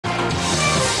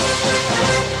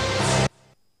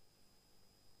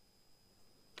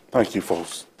Thank you for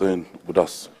staying with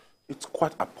us. It's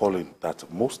quite appalling that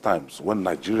most times when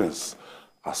Nigerians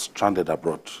are stranded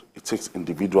abroad, it takes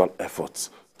individual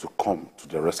efforts to come to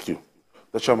their rescue.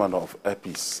 The chairman of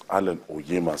Airpeace,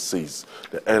 Onyema, says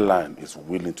the airline is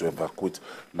willing to evacuate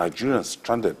Nigerians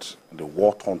stranded in the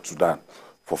war-torn Sudan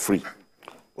for free.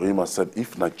 Onyema said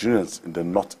if Nigerians in the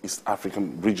Northeast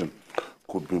African region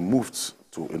could be moved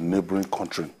to a neighboring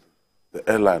country, the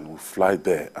airline will fly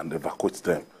there and evacuate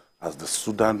them, as the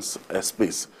Sudan's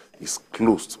airspace is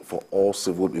closed for all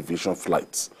civil aviation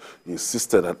flights. He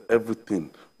insisted that everything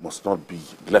must not be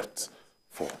left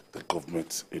for the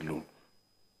government alone.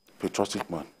 Patriotic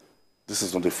man, this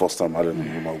is not the first time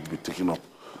Onyema will be taking up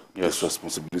this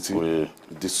responsibility. We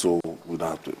did so with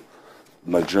our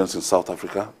Nigerians in South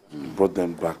Africa, brought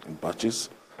them back in batches,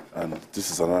 and this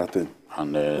is another thing.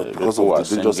 And because of the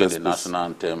singing the national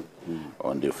anthem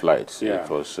on the flights, it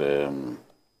was a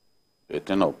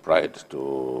thing of pride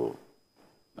to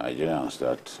Nigerians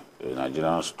that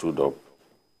Nigerians stood up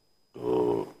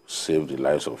to save the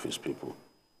lives of his people.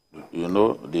 You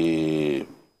know, the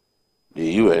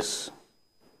U.S.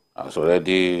 has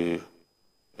already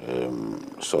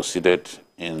succeeded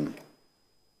in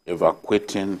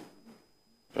evacuating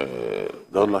their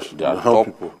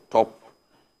top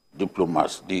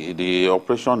diplomats. The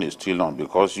operation is still on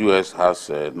because U.S. has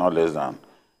not less than,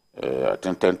 I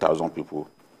think, 10,000 people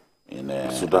in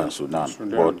Sudan.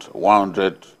 But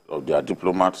 100 of their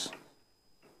diplomats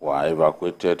were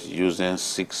evacuated using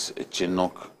 6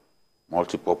 Chinook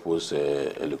multi-purpose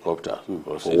helicopters.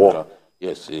 For war?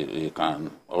 Yes, it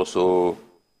can also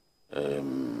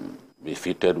be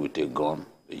fitted with a gun.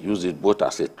 They use it both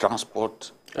as a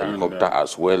transport helicopter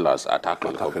as well as attack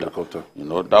helicopter. You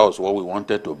know, that was what we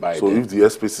wanted to buy. So if the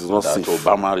airspace is not safe,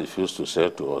 Obama refused to sell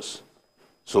to us.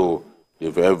 So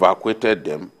they've evacuated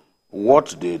them.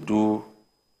 What they do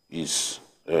is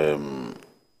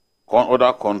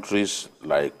other countries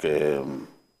like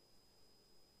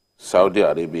Saudi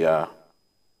Arabia,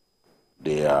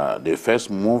 they first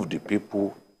move the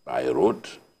people by road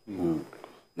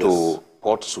to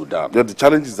Port Sudan. Yeah, the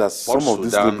challenge is that some of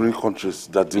these neighboring countries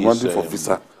that are demanding for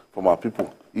visa from our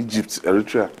people, Egypt,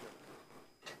 Eritrea.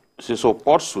 See, so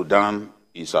Port Sudan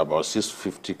is about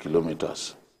 650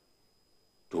 kilometers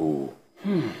to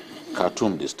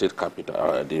Khartoum, the state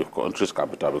capital, the country's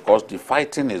capital, because the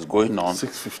fighting is going on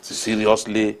 650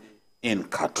 seriously in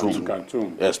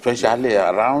Khartoum, especially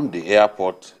around the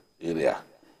airport area.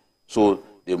 So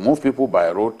they move people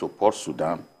by road to Port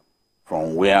Sudan,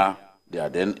 from where they are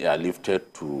then airlifted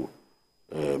to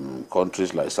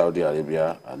countries like Saudi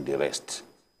Arabia and the rest.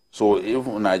 So if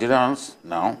Nigerians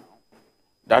now,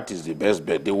 that is the best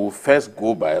bet. They will first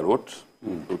go by road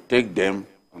to take them.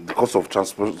 And the cost of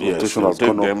transportation has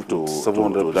gone them up to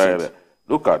 700%.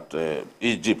 Look at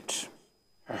Egypt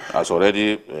has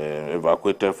already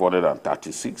evacuated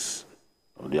 436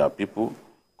 of their people.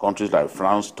 Countries like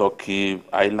France, Turkey,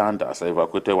 Ireland has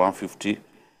evacuated 150.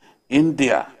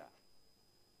 India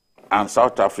and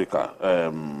South Africa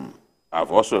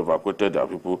have also evacuated their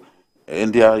people.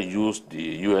 India used the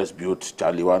US-built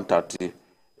Charlie 130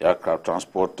 aircraft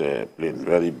transport plane,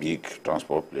 very big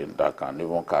transport plane that can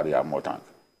even carry a more tank.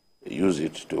 They use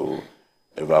it to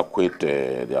evacuate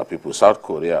their people. South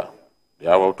Korea, they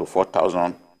have up to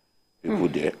 4,000 people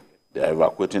there. They are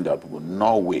evacuating their people.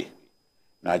 Norway,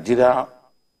 Nigeria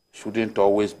shouldn't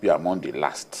always be among the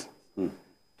last.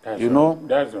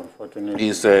 That's unfortunate.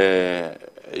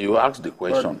 You ask the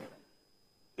question,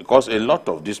 because a lot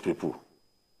of these people,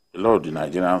 a lot of the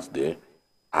Nigerians there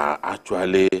are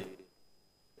actually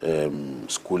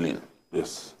schooling.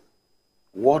 Yes.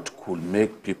 What could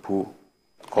make people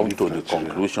come to the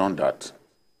conclusion that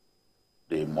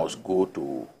they must go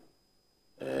to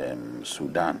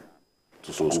Sudan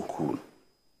to school?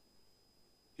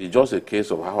 It's just a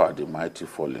case of how are the mighty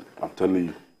falling. I'm telling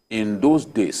you. In those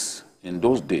days,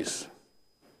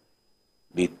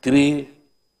 the 3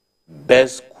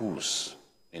 best schools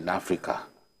in Africa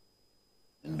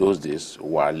in those days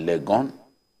were Legon,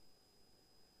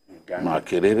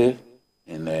 Makerere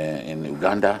in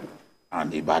Uganda,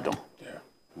 and Ibadan.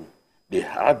 They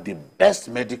had the best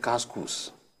medical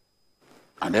schools,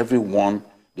 and everyone,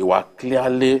 they were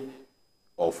clearly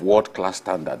of world-class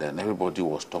standard, and everybody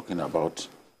was talking about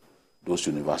those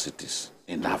universities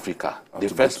in Africa. They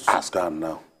first asked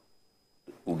now.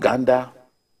 Uganda,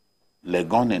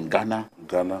 Legon in Ghana,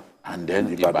 and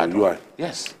then Ibadan.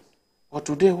 Yes. But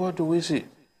today, what do we see?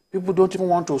 People don't even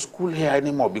want to school here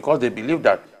anymore because they believe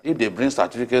that if they bring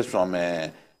certificates from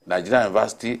Nigerian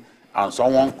University and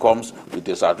someone comes with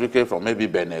a certificate from maybe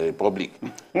Benin Republic,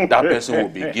 that person will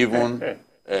be given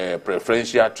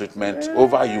preferential treatment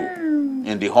over you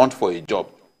in the hunt for a job.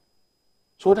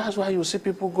 So that's why you see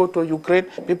people go to Ukraine,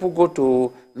 people go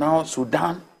to now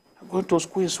Sudan, going to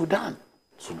school in Sudan.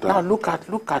 Now look at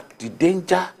the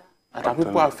danger that our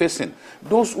people are facing.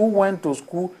 Those who went to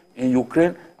school in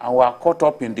Ukraine and were caught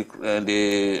up in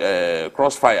the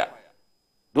crossfire,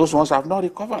 those ones have not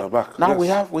recovered. Now we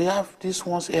have these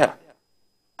ones here.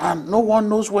 And no one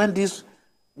knows when this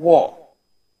war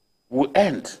will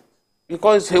end.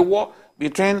 Because it's a war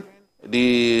between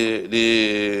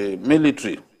the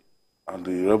military and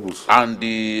the rebels. And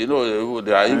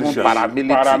there are even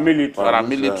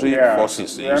paramilitary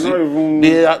forces.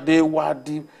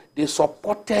 They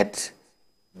supported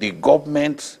the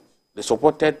government, they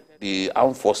supported the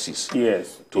armed forces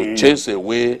to chase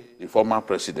away the former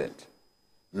president.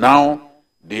 Now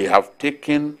they have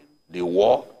taken the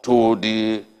war to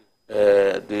the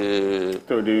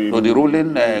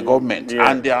ruling government,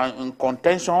 and they are in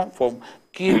contention for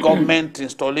key government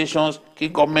installations, key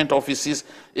government offices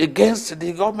against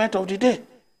the government of the day.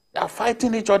 They are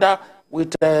fighting each other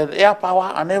with air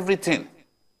power and everything.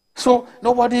 So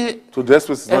nobody... So the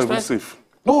airspace is not even safe?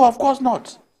 No, of course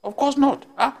not. Of course not.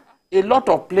 A lot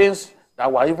of planes that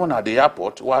were even at the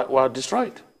airport were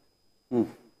destroyed. You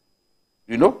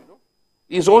know?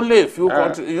 It's only a few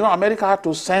countries. You know, America had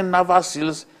to send naval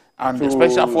seals and the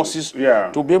special forces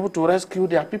to be able to rescue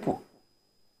their people.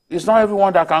 It's not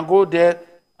everyone that can go there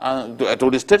to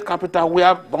the state capital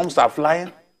where bombs are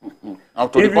flying,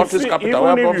 and to the country's capital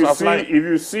where bombs are flying. If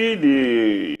you see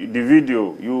the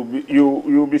video,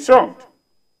 you'll be shocked.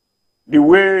 The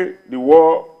way the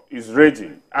war is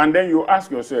raging. And then you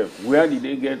ask yourself, where did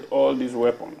they get all these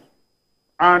weapons?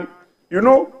 And, you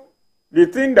know, the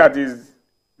thing that is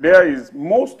there is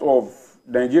most of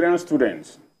Nigerian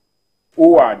students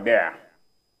who are there,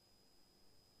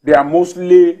 they are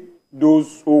mostly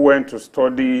those who went to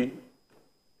study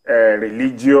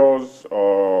religious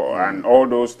and all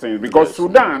those things. Because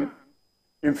Sudan,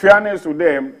 in fairness to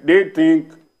them, they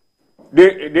think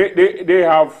they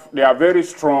are very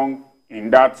strong in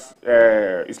that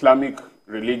Islamic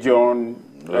religion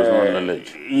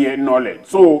knowledge.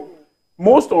 So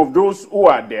most of those who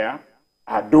are there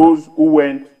are those who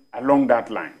went along that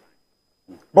line.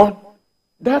 But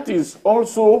that is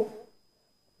also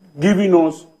giving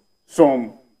us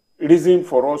some reason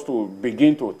for us to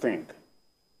begin to think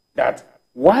that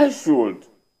why should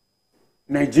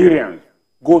Nigerians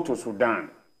go to Sudan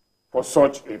for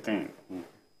such a thing?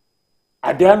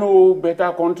 Are there no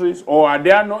better countries, or are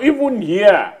there no, even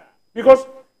here? Because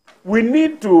we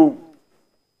need to,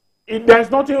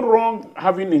 there's nothing wrong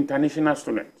having international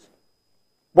students.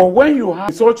 But when you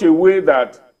have such a way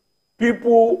that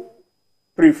people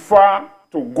prefer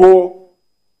to go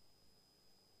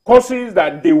courses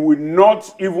that they will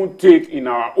not even take in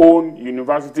our own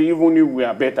university, even if we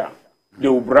are better, they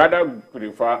would rather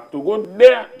prefer to go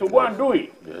there, to go and do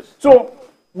it. Yes. So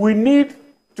we need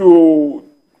to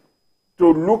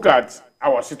look at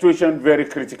our situation very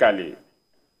critically.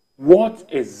 What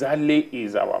exactly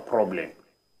is our problem?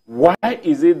 Why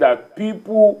is it that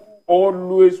people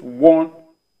always want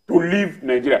to leave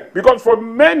Nigeria? Because for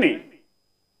many,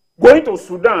 going to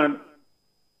Sudan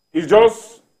is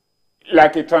just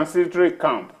like a transit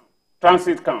camp,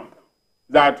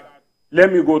 that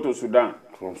let me go to Sudan.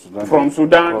 From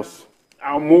Sudan,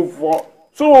 I'll move for.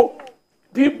 So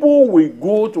people will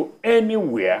go to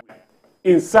anywhere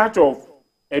in search of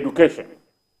education.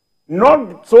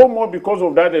 Not so much because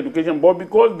of that education, but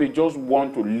because they just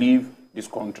want to leave this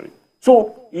country.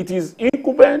 So it is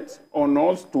incumbent on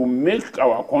us to make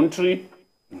our country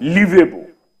livable.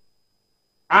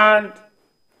 And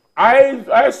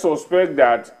I suspect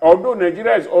that although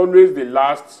Nigeria is always the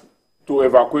last to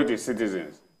evacuate its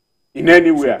citizens in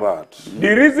anywhere,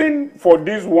 the reason for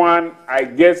this one, I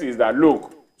guess, is that,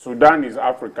 look, Sudan is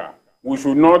Africa. We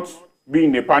should not be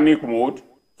in a panic mode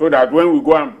so that when we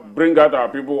go and bring out our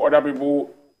people, other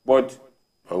people, but...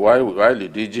 While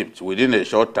in Egypt, within a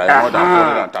short time, more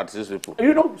than 436 people.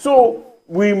 You know, so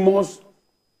we must...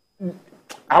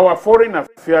 Our Foreign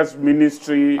Affairs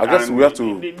Ministry... I guess we have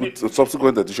to put a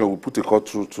subsequent edition, we'll put a call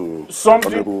through to...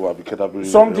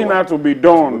 Something had to be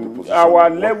done. Our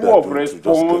level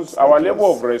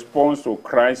of response to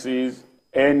crisis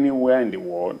anywhere in the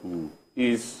world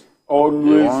is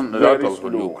always very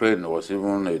slow. Ukraine was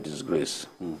even a disgrace.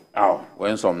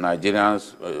 When some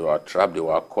Nigerians were trapped, they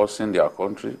were cursing their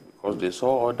country because they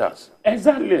saw others.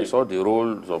 Exactly. They saw the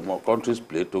role some countries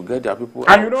played to get their people out.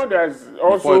 And you know, there's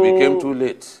also... Before it became too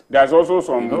late. There's also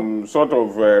some sort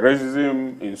of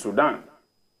racism in Sudan.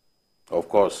 Of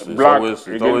course, black it's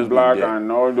against always black been there.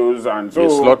 and all those, and so The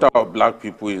slaughter of black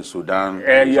people in Sudan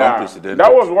is yeah, unprecedented.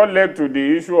 that was what led to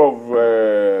the issue of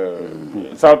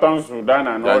Southern Sudan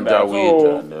and all that.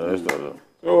 So, and the rest of them.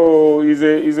 so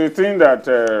is a thing that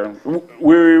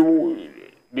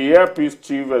the Air Peace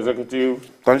Chief Executive,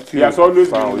 Thank you. he has always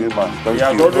been, Thank he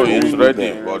has you. always He's been ready,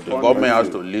 there. but the government has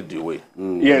to lead the way. Yeah, No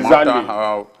matter exactly.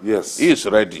 how Yes. he is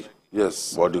ready.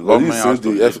 Yes. But the government he's has to the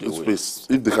lead the way.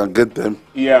 airspace, if they can get them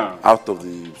Yeah. out of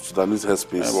the Sudanese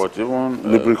airspace, But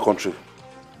even neighboring country.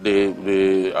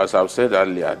 as I've said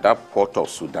earlier, that port of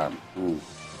Sudan,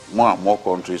 more and more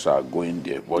countries are going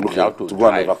there, but they have to go and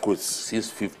drive evacuate.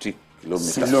 650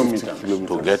 Kilometers.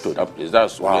 to get to that place.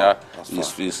 That's where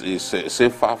it's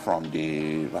safer from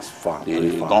the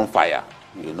gunfire,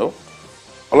 you know.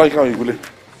 Olaika,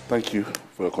 thank you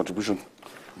for your contribution.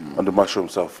 And the master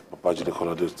himself, Papaji the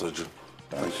Colonel, thank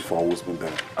you for always being there.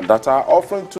 And that's our offering to